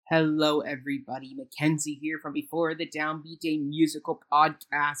Hello, everybody. Mackenzie here from Before the Downbeat, a musical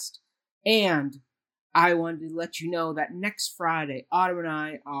podcast. And I wanted to let you know that next Friday, Autumn and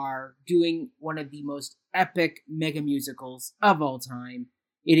I are doing one of the most epic mega musicals of all time.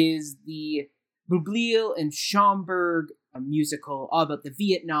 It is the Boublil and Schomburg musical all about the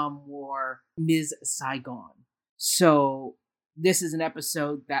Vietnam War, Ms. Saigon. So, this is an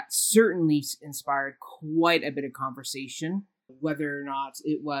episode that certainly inspired quite a bit of conversation, whether or not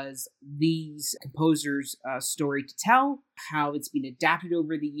it was these composers' story to tell, how it's been adapted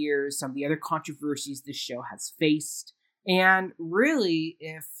over the years, some of the other controversies this show has faced, and really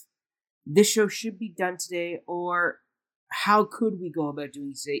if this show should be done today, or how could we go about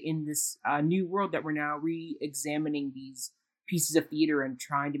doing today in this new world that we're now re-examining these pieces of theater and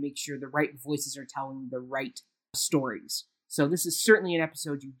trying to make sure the right voices are telling the right stories. So this is certainly an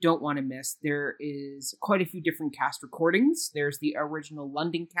episode you don't want to miss. There is quite a few different cast recordings. There's the original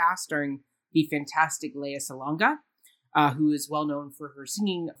London cast starring the fantastic Lea Salonga, who is well known for her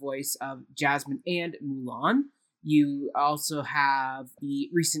singing voice of Jasmine and Mulan. You also have the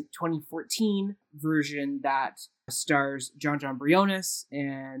recent 2014 version that stars John Briones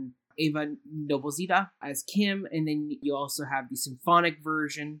and Eva Noblezita as Kim, and then you also have the symphonic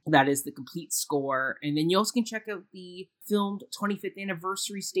version that is the complete score, and then you also can check out the filmed 25th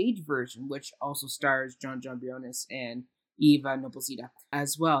anniversary stage version, which also stars John Briones and Eva Noblezita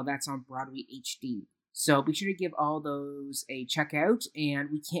as well. That's on Broadway HD. So be sure to give all those a check out, and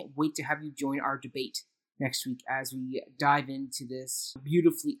we can't wait to have you join our debate next week as we dive into this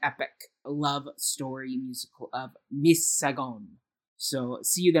beautifully epic love story musical of Miss Saigon. So,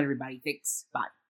 see you then, everybody. Thanks. Bye.